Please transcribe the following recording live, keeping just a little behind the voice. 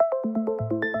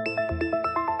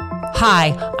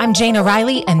Hi, I'm Jane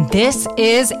O'Reilly, and this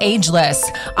is Ageless.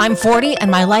 I'm 40,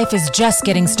 and my life is just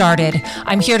getting started.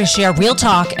 I'm here to share real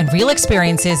talk and real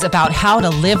experiences about how to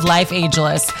live life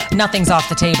ageless. Nothing's off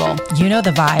the table. You know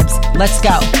the vibes. Let's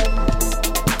go.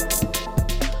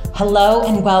 Hello,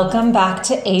 and welcome back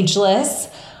to Ageless.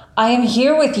 I am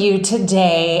here with you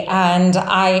today, and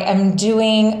I am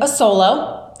doing a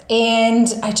solo,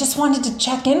 and I just wanted to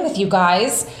check in with you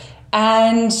guys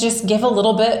and just give a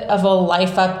little bit of a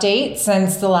life update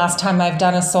since the last time I've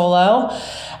done a solo.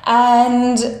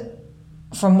 And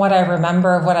from what I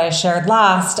remember of what I shared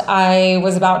last, I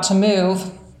was about to move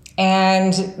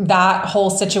and that whole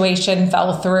situation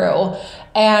fell through.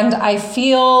 And I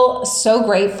feel so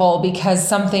grateful because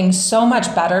something so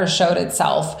much better showed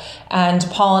itself. And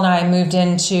Paul and I moved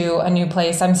into a new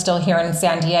place. I'm still here in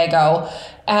San Diego.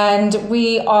 And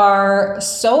we are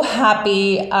so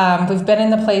happy. We've been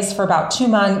in the place for about 2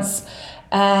 months.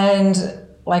 And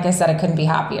like I said, I couldn't be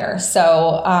happier.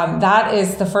 So that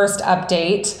is the first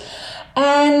update.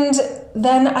 And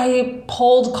then I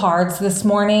pulled cards this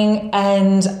morning,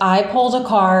 and I pulled a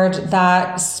card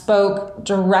that spoke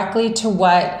directly to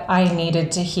what I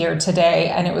needed to hear today.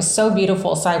 And it was so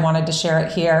beautiful. So I wanted to share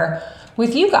it here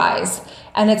with you guys.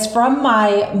 And it's from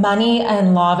my Money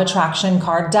and Law of Attraction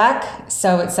card deck.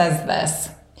 So it says this: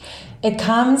 it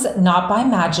comes not by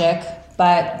magic,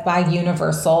 but by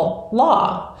universal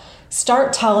law.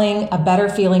 Start telling a better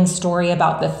feeling story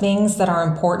about the things that are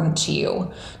important to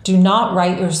you. Do not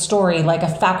write your story like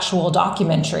a factual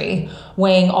documentary,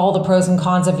 weighing all the pros and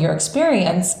cons of your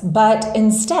experience, but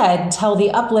instead tell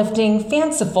the uplifting,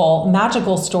 fanciful,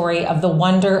 magical story of the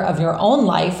wonder of your own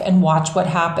life and watch what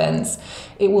happens.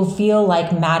 It will feel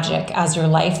like magic as your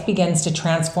life begins to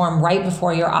transform right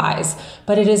before your eyes.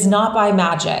 But it is not by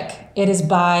magic. It is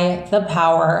by the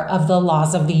power of the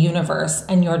laws of the universe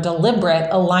and your deliberate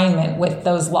alignment with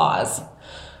those laws.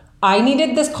 I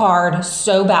needed this card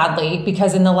so badly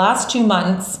because in the last 2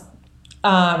 months,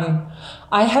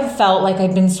 I have felt like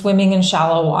I've been swimming in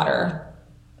shallow water.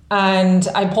 And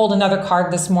I pulled another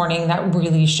card this morning that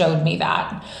really showed me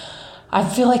that. I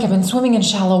feel like I've been swimming in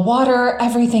shallow water.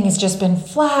 Everything has just been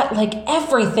flat. Like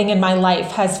everything in my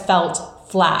life has felt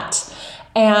flat.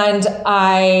 And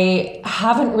I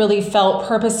haven't really felt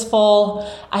purposeful.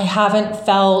 I haven't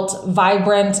felt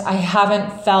vibrant. I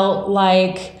haven't felt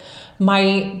like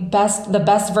the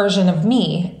best version of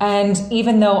me. And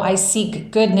even though I seek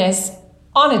goodness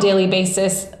on a daily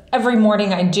basis, every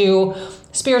morning I do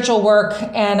spiritual work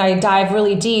and I dive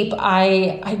really deep,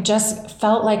 I just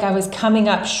felt like I was coming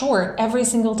up short every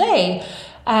single day.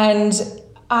 And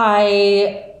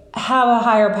I have a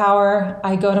higher power.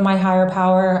 I go to my higher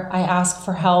power. I ask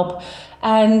for help.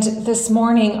 And this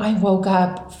morning I woke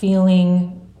up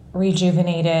feeling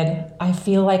rejuvenated. I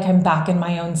feel like I'm back in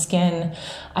my own skin.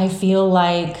 I feel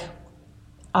like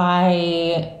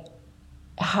I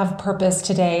have purpose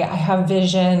today. I have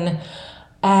vision.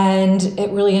 And it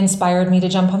really inspired me to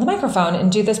jump on the microphone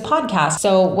and do this podcast.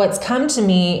 So what's come to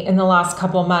me in the last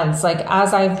couple of months, like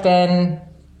as I've been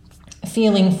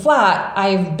feeling flat,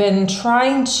 I've been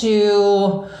trying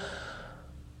to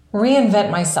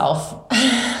reinvent myself,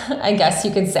 I guess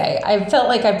you could say. I felt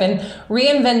like I've been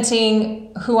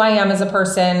reinventing who I am as a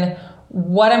person,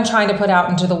 what I'm trying to put out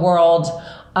into the world.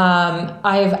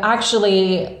 I've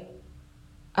actually...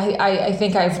 I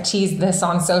think I've teased this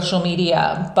on social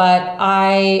media, but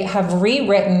I have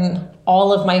rewritten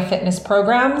all of my fitness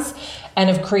programs and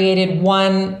have created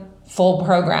one full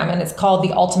program, and it's called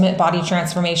the Ultimate Body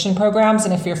Transformation Programs.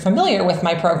 And if you're familiar with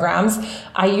my programs,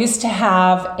 I used to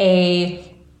have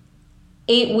a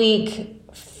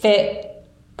 8-week fit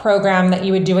program that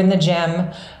you would do in the gym,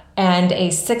 and a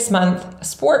 6-month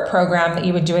sport program that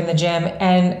you would do in the gym,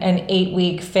 and an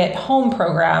 8-week fit home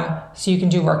program so you can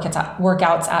do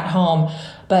workouts at home.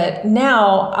 But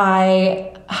now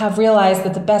I have realized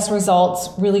that the best results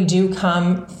really do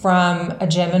come from a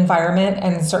gym environment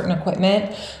and certain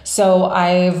equipment. So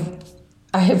I've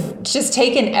just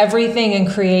taken everything and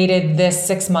created this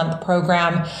 6-month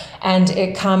program, and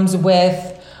it comes with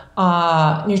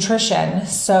nutrition.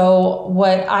 So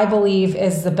what I believe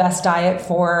is the best diet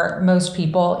for most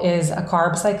people is a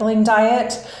carb cycling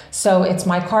diet. So it's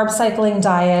my carb cycling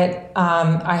diet.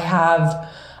 I have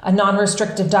a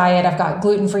non-restrictive diet. I've got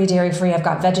gluten-free, dairy-free. I've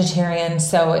got vegetarian.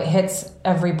 So it hits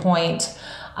every point.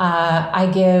 I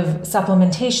give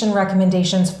supplementation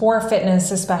recommendations for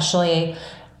fitness, especially,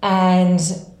 and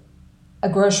a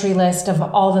grocery list of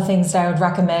all the things that I would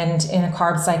recommend in a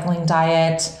carb cycling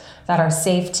diet that are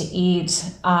safe to eat.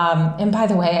 And by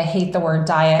the way, I hate the word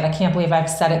diet. I can't believe I've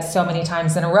said it so many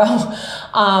times in a row.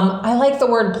 I like the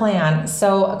word plan.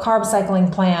 So a carb cycling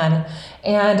plan.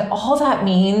 And all that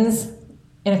means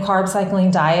in a carb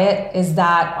cycling diet is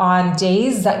that on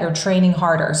days that you're training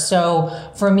harder. So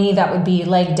for me, that would be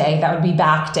leg day, that would be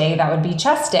back day, that would be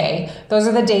chest day. Those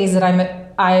are the days that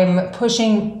I'm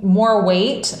pushing more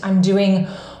weight. I'm doing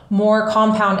more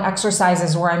compound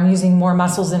exercises where I'm using more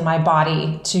muscles in my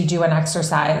body to do an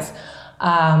exercise.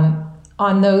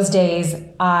 On those days,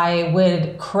 I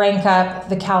would crank up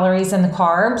the calories and the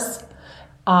carbs,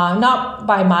 not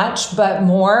by much, but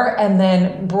more, and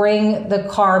then bring the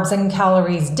carbs and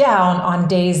calories down on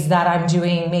days that I'm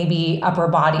doing maybe upper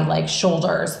body, like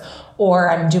shoulders,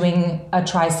 or I'm doing a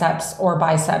triceps or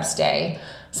biceps day,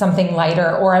 something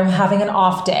lighter, or I'm having an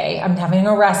off day, I'm having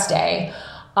a rest day.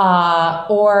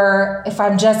 Or if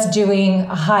I'm just doing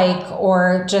a hike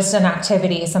or just an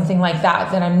activity, something like that,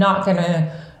 then I'm not going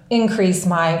to increase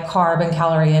my carb and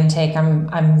calorie intake. I'm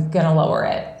going to lower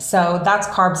it. So that's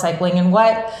carb cycling. And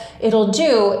what it'll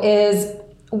do is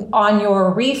on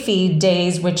your refeed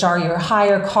days, which are your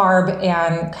higher carb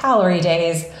and calorie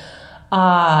days,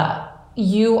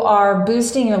 you are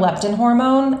boosting your leptin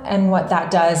hormone. And what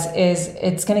that does is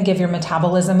it's going to give your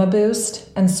metabolism a boost.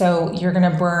 And so you're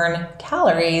going to burn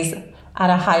calories at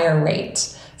a higher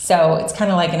rate. So it's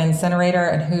kind of like an incinerator,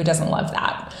 and who doesn't love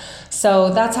that?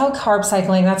 So that's how carb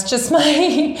cycling,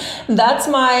 that's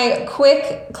my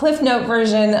quick Cliff Note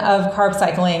version of carb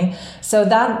cycling. So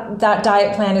that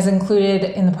diet plan is included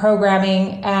in the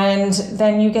programming, and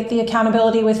then you get the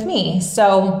accountability with me.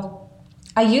 So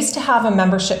I used to have a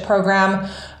membership program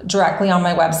directly on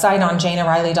my website on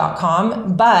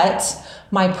janeariley.com, but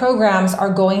my programs are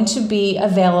going to be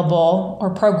available, or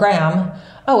program.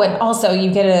 Oh, and also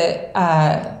you get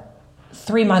a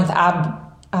 3-month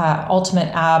Ultimate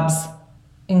Abs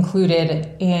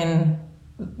included in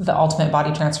the Ultimate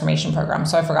Body Transformation Program.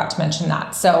 So I forgot to mention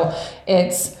that. So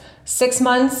it's 6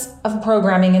 months of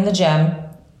programming in the gym,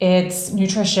 it's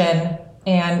nutrition,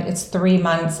 and it's 3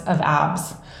 months of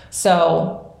abs.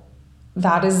 So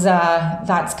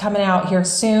that's coming out here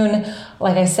soon.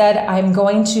 Like I said, I'm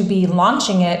going to be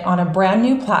launching it on a brand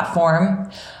new platform.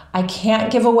 I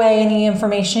can't give away any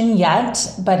information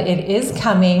yet, but it is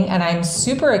coming, and I'm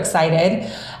super excited.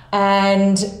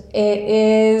 And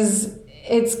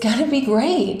it's gonna be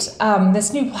great.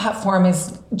 This new platform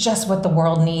is just what the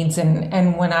world needs,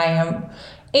 and when I am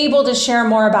able to share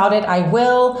more about it, I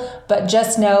will, but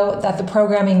just know that the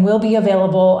programming will be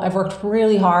available. I've worked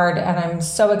really hard and I'm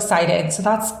so excited. So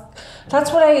that's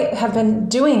what I have been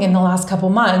doing in the last couple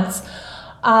months.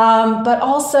 But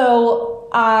also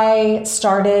I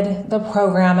started the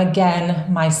program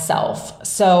again myself.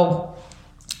 So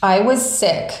I was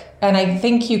sick, and I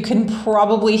think you can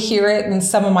probably hear it in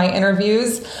some of my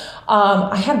interviews.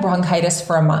 I had bronchitis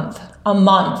for a month.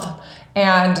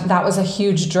 And that was a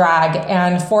huge drag.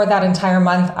 And for that entire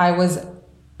month, I was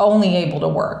only able to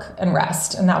work and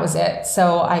rest, and that was it.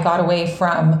 So I got away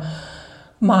from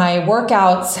my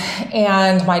workouts,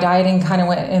 and my dieting kind of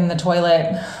went in the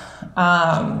toilet.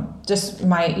 Just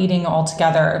my eating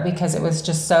altogether, because it was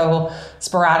just so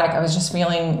sporadic. I was just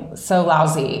feeling so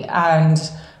lousy. And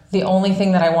the only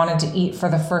thing that I wanted to eat for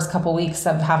the first couple weeks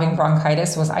of having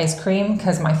bronchitis was ice cream,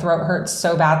 because my throat hurt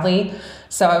so badly.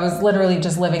 So I was literally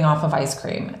just living off of ice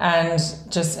cream, and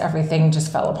just everything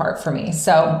just fell apart for me.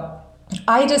 So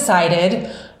I decided,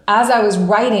 as I was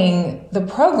writing the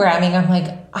programming, I'm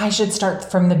like, I should start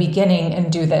from the beginning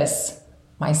and do this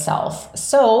myself.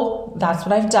 So that's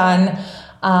what I've done.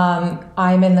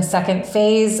 I'm in the second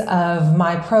phase of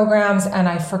my programs, and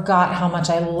I forgot how much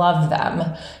I love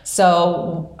them.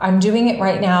 So I'm doing it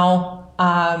right now.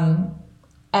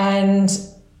 And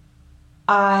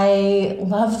I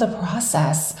love the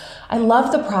process. I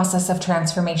love the process of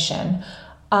transformation.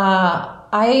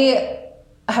 I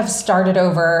have started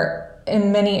over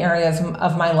in many areas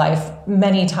of my life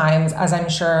many times, as I'm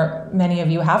sure many of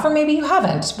you have, or maybe you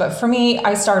haven't. But for me,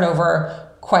 I start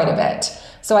over quite a bit.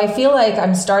 So I feel like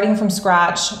I'm starting from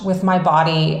scratch with my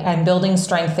body and building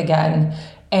strength again,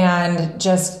 and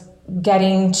just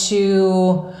getting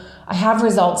to, I have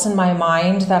results in my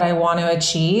mind that I want to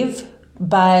achieve,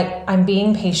 but I'm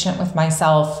being patient with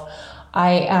myself.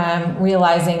 I am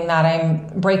realizing that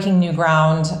I'm breaking new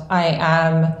ground. I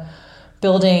am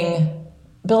building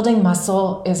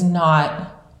muscle is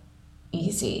not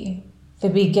easy. The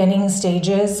beginning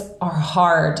stages are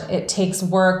hard. It takes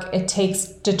work, it takes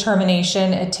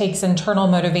determination, it takes internal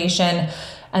motivation.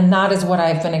 And that is what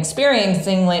I've been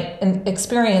experiencing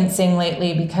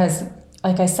lately, because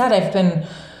like I said, I've been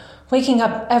waking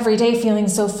up every day feeling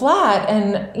so flat.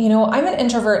 And, you know, I'm an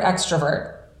introvert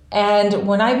extrovert. And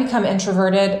when I become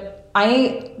introverted,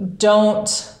 I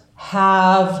don't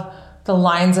have the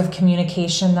lines of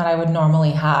communication that I would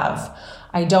normally have.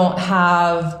 I don't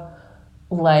have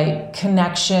like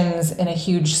connections in a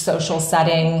huge social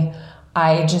setting.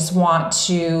 I just want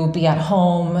to be at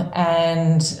home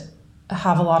and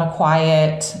have a lot of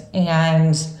quiet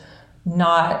and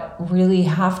not really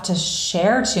have to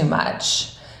share too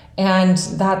much. And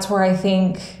that's where I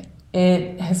think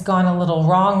it has gone a little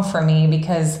wrong for me,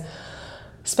 because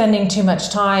spending too much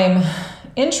time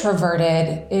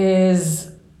introverted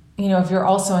is, you know, if you're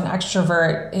also an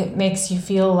extrovert, it makes you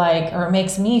feel like, or it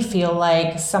makes me feel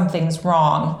like something's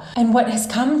wrong. And what has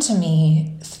come to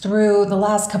me through the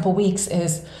last couple weeks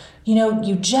is, you know,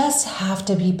 you just have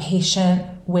to be patient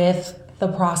with the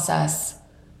process.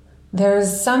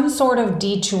 There's some sort of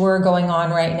detour going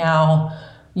on right now.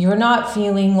 You're not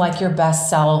feeling like your best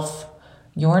self.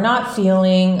 You're not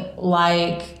feeling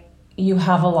like you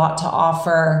have a lot to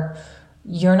offer.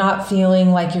 You're not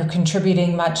feeling like you're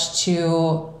contributing much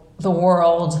to the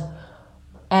world.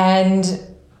 And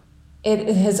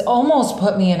it has almost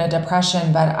put me in a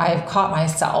depression, but I've caught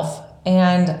myself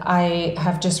and I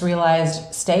have just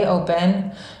realized, stay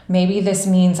open. Maybe this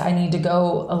means I need to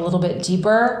go a little bit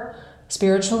deeper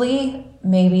spiritually.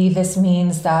 Maybe this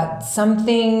means that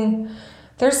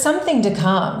there's something to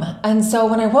come. And so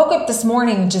when I woke up this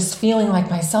morning just feeling like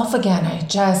myself again, I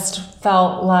just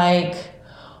felt like,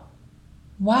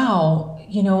 wow,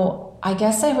 you know, I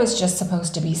guess I was just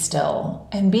supposed to be still.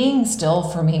 And being still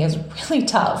for me is really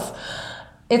tough.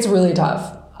 It's really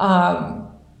tough. I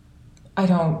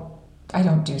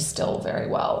don't do still very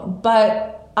well,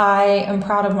 but I am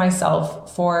proud of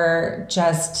myself for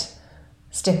just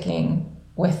sticking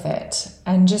with it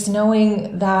and just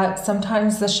knowing that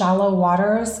sometimes the shallow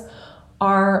waters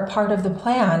are part of the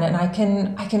plan, and I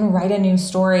can write a new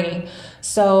story.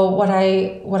 So what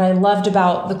I loved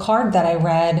about the card that I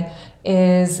read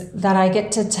is that I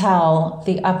get to tell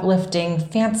the uplifting,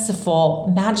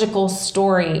 fanciful, magical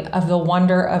story of the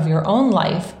wonder of your own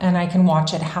life, and I can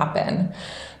watch it happen.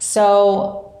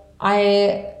 So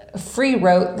I free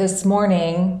wrote this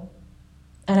morning,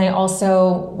 and I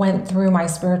also went through my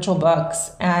spiritual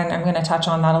books, and I'm going to touch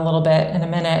on that a little bit in a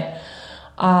minute.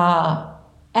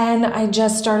 And I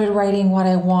just started writing what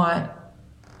I want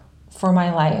for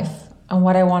my life and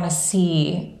what I want to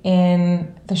see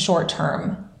in the short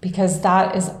term, because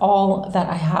that is all that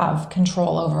I have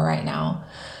control over right now.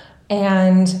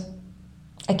 And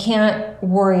I can't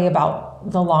worry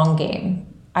about the long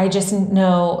game. I just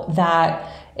know that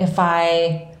if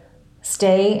I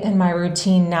stay in my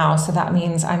routine now, so that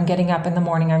means I'm getting up in the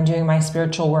morning, I'm doing my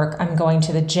spiritual work, I'm going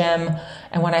to the gym,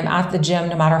 and when I'm at the gym,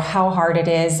 no matter how hard it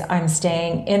is, I'm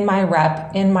staying in my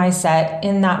rep, in my set,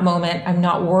 in that moment. I'm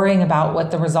not worrying about what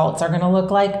the results are going to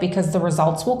look like, because the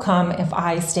results will come if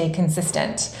I stay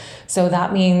consistent. So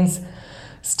that means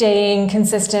staying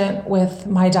consistent with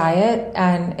my diet.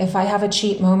 And if I have a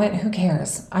cheat moment, who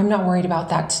cares? I'm not worried about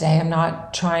that today. I'm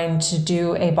not trying to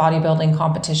do a bodybuilding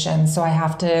competition. So I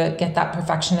have to get that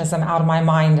perfectionism out of my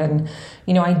mind. And,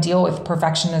 you know, I deal with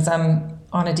perfectionism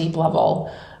on a deep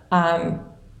level.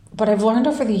 But I've learned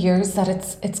over the years that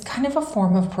it's kind of a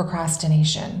form of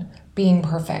procrastination, being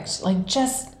perfect. Like,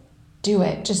 just do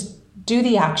it. Just do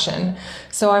the action.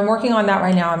 So I'm working on that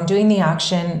right now. I'm doing the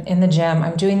action in the gym.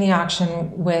 I'm doing the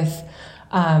action with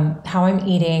how I'm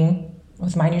eating,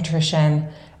 with my nutrition,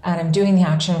 and I'm doing the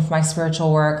action with my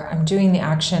spiritual work. I'm doing the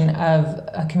action of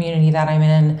a community that I'm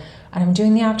in, and I'm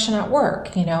doing the action at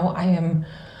work. You know, I am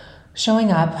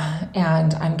showing up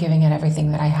and I'm giving it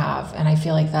everything that I have. And I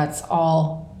feel like that's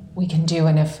all we can do.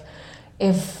 And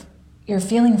if you're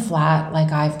feeling flat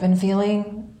like I've been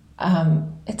feeling,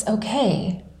 it's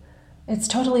okay. It's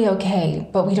totally okay,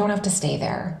 but we don't have to stay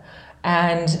there.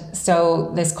 And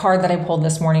so this card that I pulled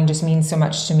this morning just means so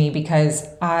much to me, because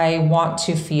I want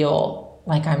to feel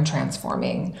like I'm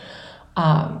transforming.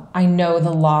 I know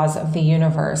the laws of the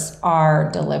universe are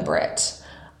deliberate.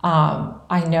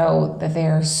 I know that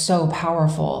they're so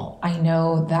powerful. I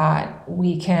know that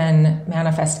we can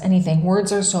manifest anything.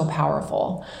 Words are so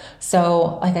powerful.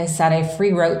 So like I said, I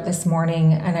free wrote this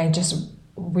morning, and I just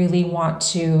really want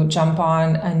to jump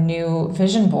on a new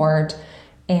vision board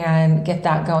and get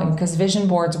that going, because vision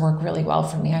boards work really well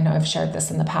for me. I know I've shared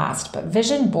this in the past, but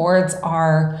vision boards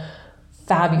are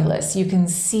fabulous. You can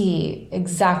see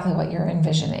exactly what you're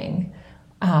envisioning.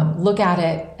 Look at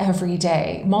it every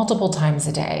day, multiple times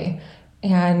a day,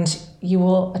 and you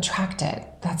will attract it.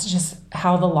 That's just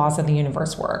how the laws of the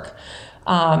universe work.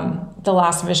 the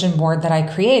last vision board that I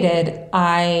created,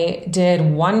 I did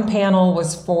one panel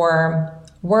was for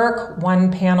work,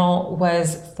 one panel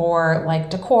was for like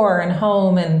decor and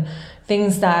home and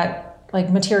things that like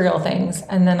material things.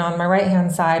 And then on my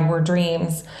right-hand side were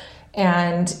dreams.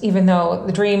 And even though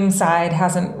the dream side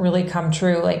hasn't really come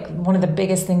true, like one of the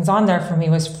biggest things on there for me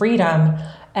was freedom.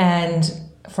 And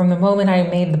from the moment I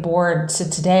made the board to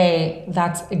today,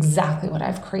 that's exactly what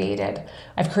I've created.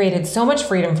 I've created so much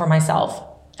freedom for myself,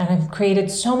 and I've created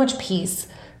so much peace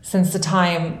since the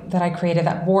time that I created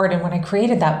that board. And when I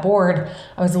created that board,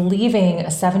 I was leaving a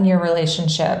 7-year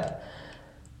relationship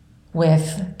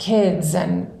with kids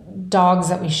and dogs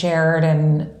that we shared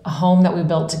and a home that we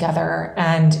built together.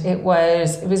 And it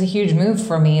was a huge move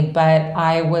for me, but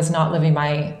I was not living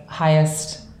my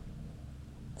highest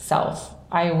self.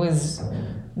 I was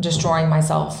destroying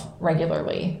myself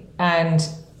regularly. And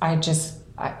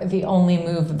the only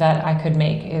move that I could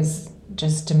make is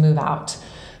just to move out.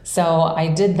 So I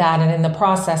did that. And in the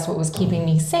process, what was keeping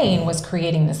me sane was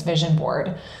creating this vision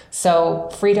board. So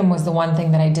freedom was the one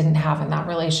thing that I didn't have in that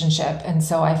relationship. And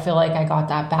so I feel like I got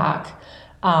that back.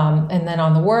 And then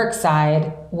on the work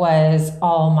side was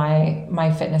all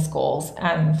my fitness goals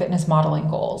and fitness modeling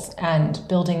goals and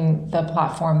building the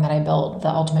platform that I built, the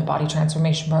Ultimate Body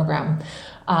Transformation Program.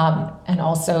 And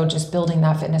also just building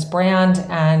that fitness brand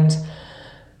and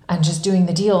just doing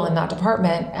the deal in that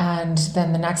department. And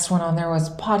then the next one on there was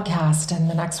podcast. And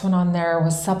the next one on there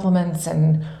was supplements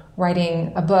and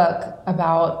writing a book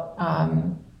about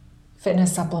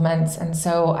fitness supplements. And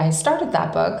so I started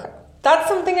that book. That's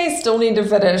something I still need to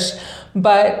finish.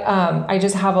 But I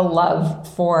just have a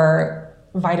love for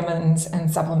vitamins and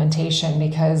supplementation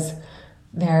because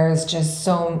there's just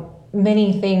so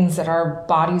many things that our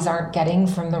bodies aren't getting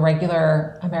from the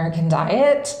regular American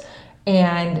diet.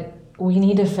 And we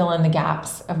need to fill in the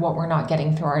gaps of what we're not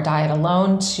getting through our diet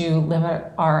alone to live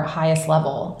at our highest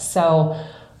level. So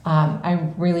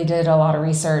I really did a lot of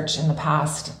research in the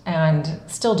past and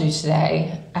still do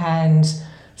today. And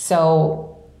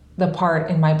so the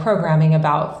part in my programming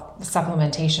about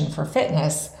supplementation for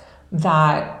fitness,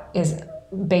 that is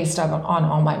based on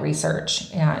all my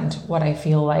research and what I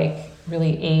feel like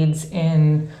really aids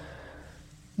in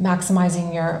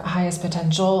maximizing your highest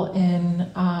potential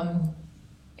in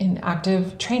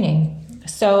active training.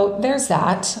 So there's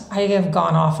that. I have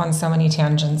gone off on so many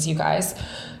tangents, you guys.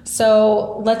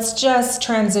 So let's just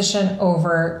transition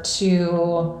over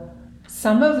to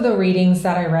some of the readings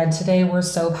that I read today were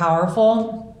so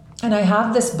powerful. And I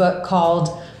have this book called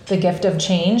The Gift of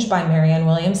Change by Marianne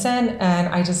Williamson. And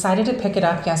I decided to pick it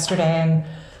up yesterday, and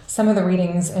some of the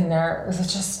readings in there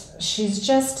was she's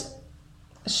just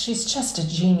a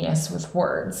genius with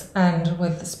words and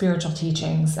with spiritual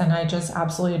teachings. And I just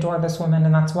absolutely adore this woman.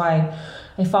 And that's why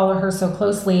I follow her so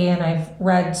closely. And I've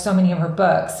read so many of her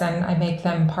books and I make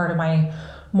them part of my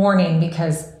morning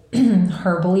because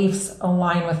her beliefs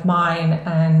align with mine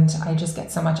and I just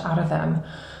get so much out of them.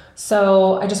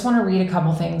 So I just want to read a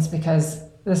couple things because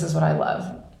this is what I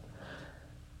love.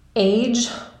 Age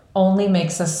only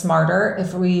makes us smarter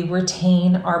if we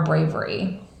retain our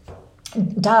bravery.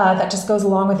 Duh, that just goes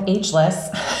along with ageless.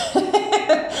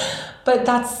 But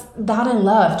that I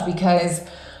loved because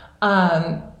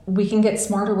we can get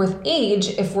smarter with age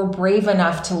if we're brave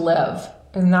enough to live.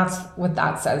 And that's what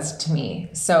that says to me.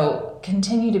 So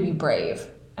continue to be brave.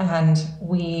 And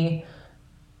we've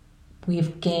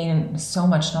gained so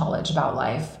much knowledge about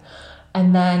life.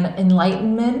 And then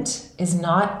enlightenment is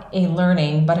not a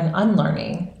learning, but an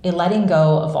unlearning, a letting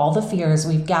go of all the fears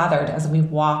we've gathered as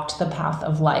we've walked the path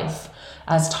of life.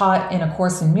 As taught in A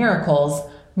Course in Miracles,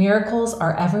 miracles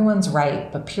are everyone's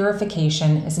right, but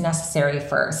purification is necessary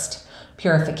first.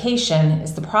 Purification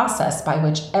is the process by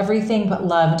which everything but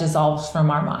love dissolves from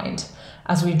our mind.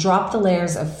 As we drop the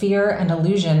layers of fear and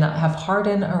illusion that have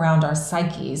hardened around our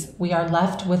psyches, we are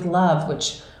left with love,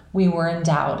 which we were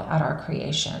endowed at our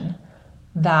creation.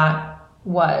 That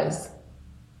was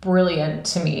brilliant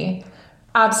to me.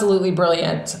 Absolutely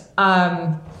brilliant.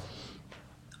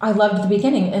 I loved the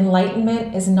beginning.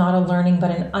 Enlightenment is not a learning,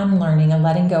 but an unlearning, a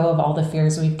letting go of all the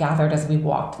fears we've gathered as we've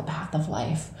walked the path of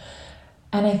life.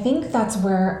 And I think that's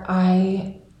where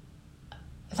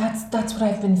that's what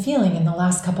I've been feeling in the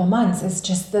last couple months, is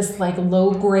just this like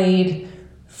low grade,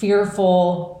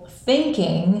 fearful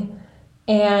thinking.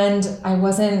 And I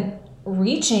wasn't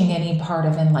reaching any part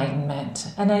of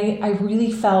enlightenment. And I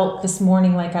really felt this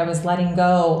morning like I was letting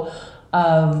go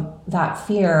of that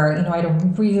fear. I had a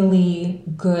really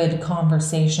good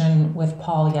conversation with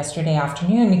Paul yesterday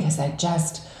afternoon because I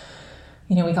just,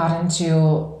 we got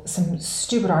into some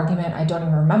stupid argument. I don't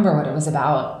even remember what it was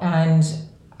about. And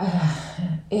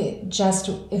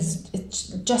it's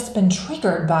just been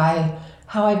triggered by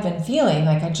how I've been feeling.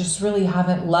 Like I just really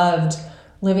haven't loved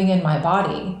living in my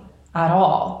body at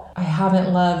all. I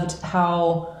haven't loved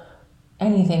how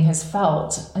anything has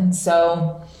felt. And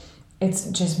so it's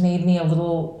just made me a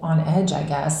little on edge, I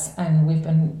guess. And we've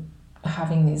been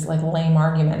having these like lame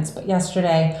arguments. But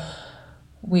yesterday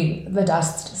the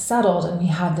dust settled and we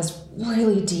had this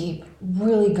really deep,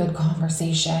 really good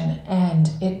conversation. And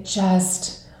it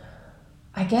just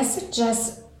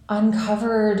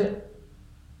uncovered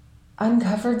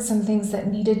some things that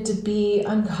needed to be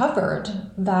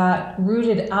uncovered, that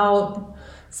rooted out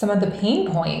some of the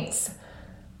pain points.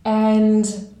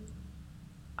 And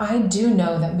I do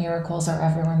know that miracles are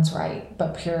everyone's right,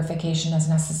 but purification is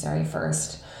necessary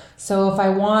first. So if I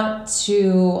want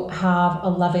to have a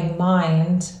loving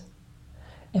mind,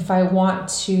 if I want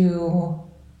to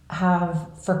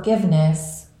have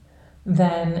forgiveness,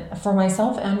 then for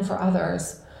myself and for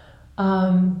others,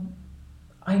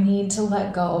 I need to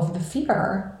let go of the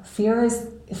fear. Fear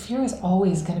is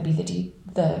always going to be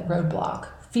the roadblock.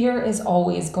 Fear is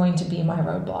always going to be my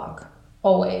roadblock,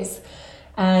 always.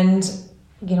 And,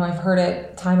 I've heard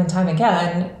it time and time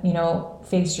again,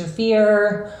 face your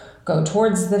fear, go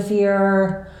towards the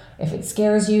fear. If it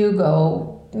scares you,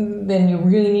 then you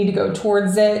really need to go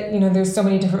towards it. There's so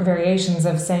many different variations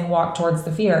of saying walk towards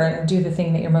the fear and do the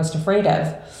thing that you're most afraid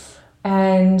of.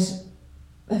 And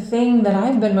the thing that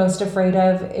I've been most afraid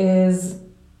of is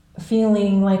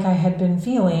feeling like I had been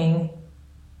feeling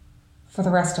for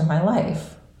the rest of my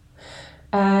life.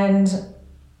 And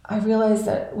I realized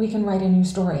that we can write a new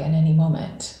story in any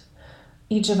moment.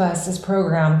 Each of us is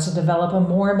programmed to develop a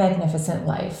more magnificent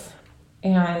life.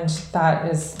 And that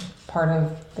is part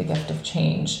of the gift of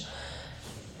change.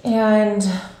 And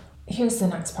here's the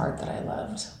next part that I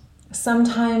loved.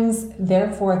 Sometimes,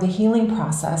 therefore, the healing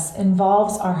process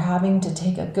involves our having to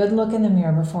take a good look in the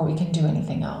mirror before we can do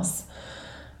anything else.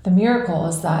 The miracle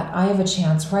is that I have a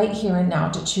chance right here and now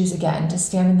to choose again, to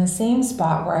stand in the same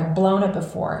spot where I've blown it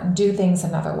before and do things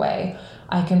another way.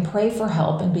 I can pray for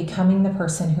help in becoming the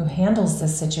person who handles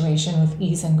this situation with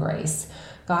ease and grace.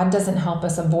 God doesn't help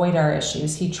us avoid our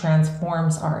issues. He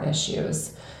transforms our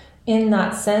issues. In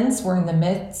that sense, we're in the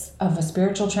midst of a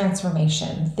spiritual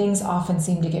transformation. Things often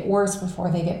seem to get worse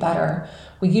before they get better.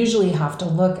 We usually have to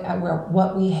look at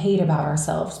what we hate about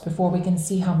ourselves before we can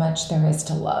see how much there is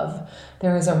to love.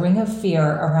 There is a ring of fear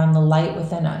around the light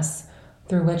within us,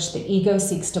 through which the ego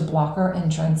seeks to block our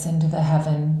entrance into the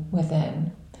heaven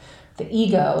within. The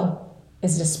ego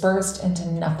is dispersed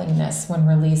into nothingness when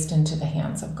released into the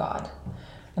hands of God.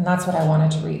 And that's what I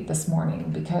wanted to read this morning,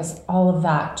 because all of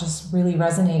that just really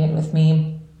resonated with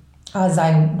me as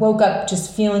I woke up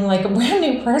just feeling like a brand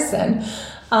new person,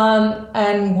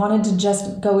 and wanted to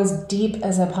just go as deep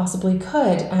as I possibly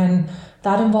could. And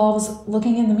that involves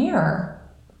looking in the mirror.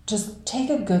 Just take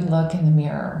a good look in the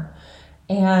mirror.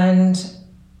 And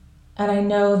I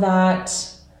know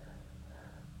that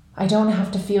I don't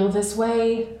have to feel this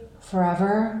way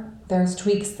forever. There's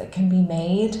tweaks that can be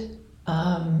made.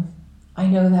 I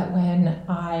know that when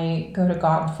I go to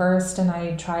God first and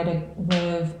I try to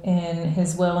live in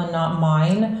His will and not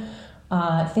mine,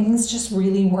 things just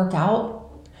really work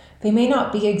out. They may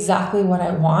not be exactly what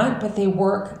I want, but they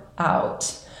work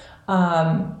out.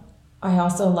 I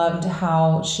also loved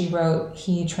how she wrote,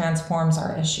 He transforms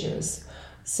our issues.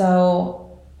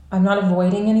 So I'm not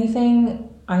avoiding anything.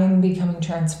 I am becoming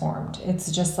transformed. It's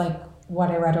just like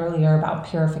what I read earlier about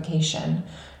purification.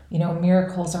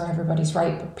 Miracles are everybody's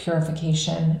right, but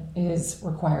purification is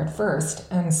required first.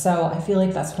 And so I feel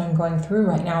like that's what I'm going through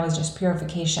right now, is just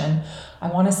purification. I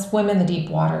want to swim in the deep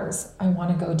waters. I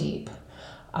want to go deep.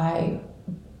 I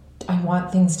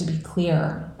want things to be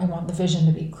clear. I want the vision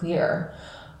to be clear.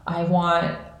 I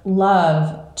want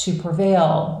love to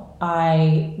prevail.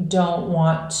 I don't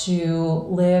want to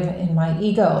live in my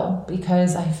ego,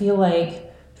 because I feel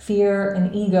like fear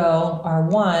and ego are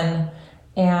one,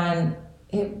 and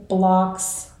it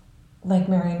blocks, like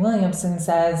Marianne Williamson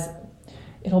says,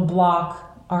 it'll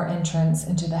block our entrance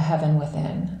into the heaven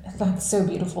within. That's so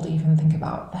beautiful to even think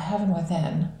about, the heaven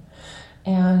within.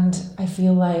 And I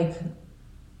feel like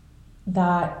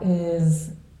that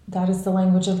is the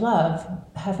language of love.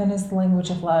 Heaven is the language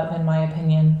of love, in my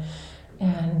opinion.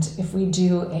 And if we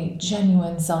do a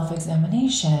genuine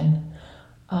self-examination,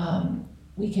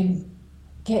 we can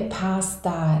get past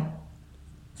that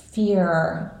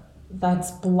fear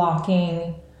that's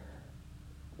blocking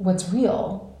what's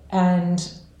real. And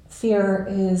fear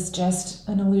is just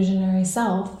an illusionary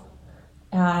self.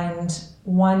 And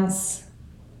once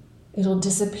it'll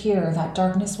disappear, that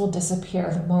darkness will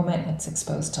disappear the moment it's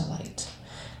exposed to light.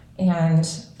 And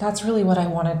that's really what I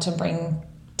wanted to bring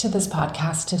to this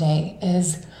podcast today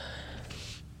is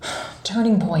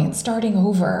turning point, starting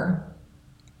over,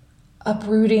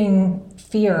 uprooting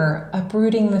fear,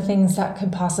 uprooting the things that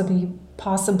could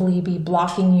possibly be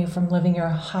blocking you from living your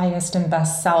highest and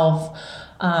best self.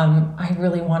 I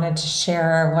really wanted to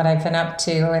share what I've been up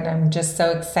to, and I'm just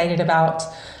so excited about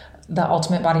the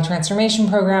Ultimate Body Transformation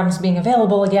programs being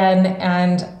available again,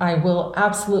 and I will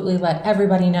absolutely let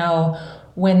everybody know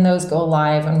when those go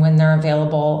live and when they're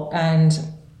available. And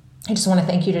I just want to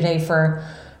thank you today for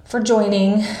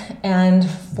joining and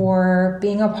for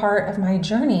being a part of my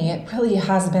journey. It really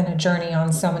has been a journey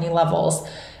on so many levels.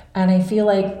 And I feel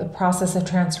like the process of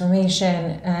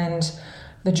transformation and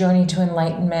the journey to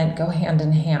enlightenment go hand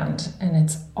in hand. And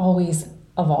it's always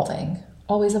evolving,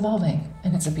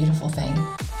 and it's a beautiful thing.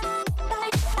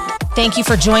 Thank you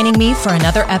for joining me for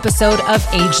another episode of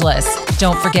Ageless.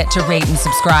 Don't forget to rate and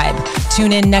subscribe.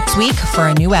 Tune in next week for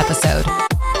a new episode.